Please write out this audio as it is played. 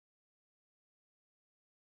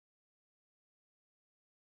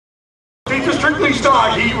strictly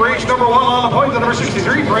stock. Heat race number 1 on the point, the number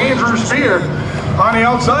 63 for Andrew Spear. On the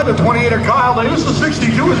outside, the 28 of Kyle Davis, the 62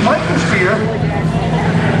 is Michael Spear.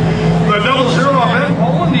 The 00 of Ben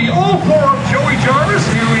Poland, the 04 of Joey Jarvis.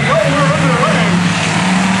 Here we go, we're underway.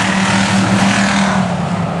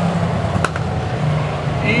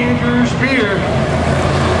 Andrew Spear.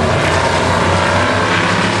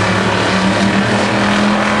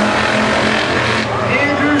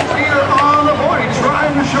 Andrew Spear on the point,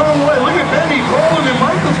 trying to show him away. Look at Benny Poland and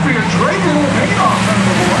Michael Spear trading a little payoff on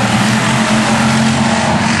the board.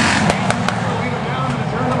 Lead him down to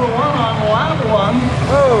turn number 1 on lap 1.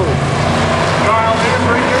 Oh. Kyle Davis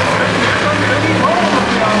right there. Benny Poland on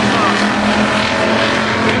the outside.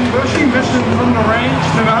 Ben Bushy missing from the range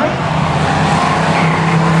tonight.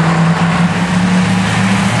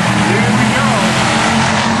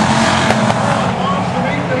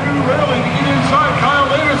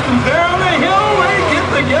 Down the hill, they get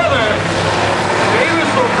together. Davis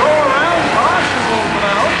will go around, caution will come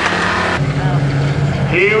out.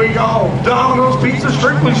 Here we go. Domino's Pizza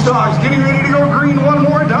Strictly Stocks getting ready to go green one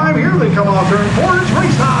more time. Here they come off turn 4. It's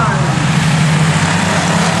race time.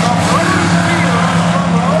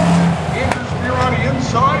 Andrew Spear on the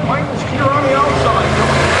inside, Michael Spear on the outside.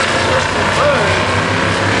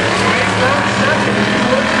 Make that second.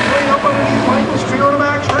 Right up underneath Michael Spear on the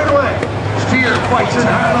back straight away. Spear fights it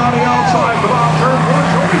hard on the outside, but off turn 4,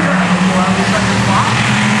 Joey Jarvis will have the second spot.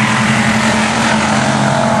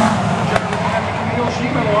 Camille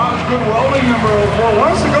Sheeman, a lot of good rolling, number 4.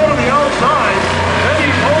 Once to go